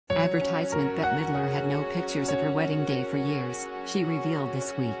advertisement. Bette Midler had no pictures of her wedding day for years, she revealed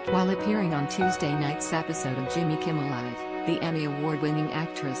this week. While appearing on Tuesday night's episode of Jimmy Kimmel Live, the Emmy Award-winning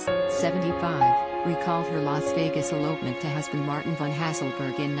actress, 75, recalled her Las Vegas elopement to husband Martin von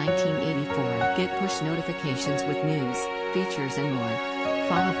Haselberg in 1984. Get push notifications with news, features and more.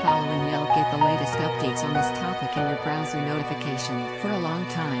 Follow and you'll get the latest updates on this topic in your browser notification. For a long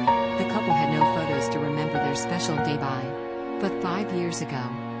time, the couple had no photos to remember their special day by. But 5 years ago,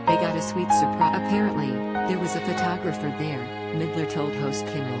 they got a sweet surprise. Apparently, there was a photographer there, Midler told host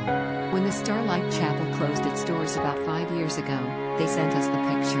Kimmel. When the Starlight Chapel closed its doors about 5 years ago, they sent us the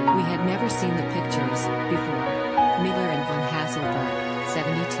picture. We had never seen the pictures before. Midler and von Haselberg,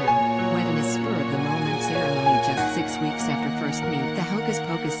 72, went in a spur-of-the-moment ceremony just 6 weeks after first meet. The Hocus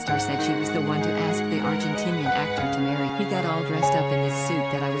Pocus star said she was the one to ask the Argentinian actor to marry. He got all dressed up in this suit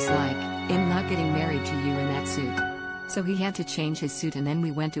that I was like, I'm not getting married to you in that suit. So he had to change his suit, and then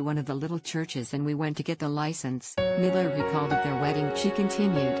we went to one of the little churches and we went to get the license. Midler recalled of their wedding. She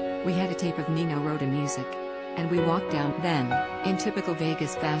continued, we had a tape of Nino Rota music. And we walked down. Then, in typical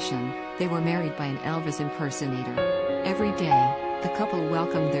Vegas fashion, they were married by an Elvis impersonator. Every day, the couple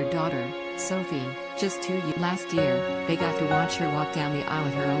welcomed their daughter, Sophie, just 2 years. Last year, they got to watch her walk down the aisle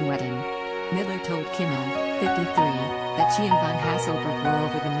at her own wedding. Midler told Kimmel, 53, that she and von Haselberg were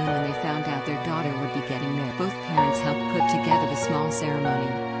over the moon when they found out their daughter would be getting married. Both parents helped put together the small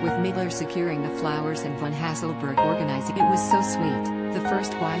ceremony, with Midler securing the flowers and von Haselberg organizing. It was so sweet, the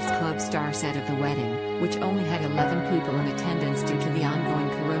First Wives Club star said of the wedding, which only had 11 people in attendance due to the ongoing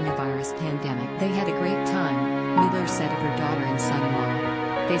coronavirus pandemic. They had a great time, Midler said of her daughter and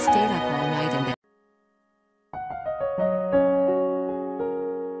son-in-law. They stayed up all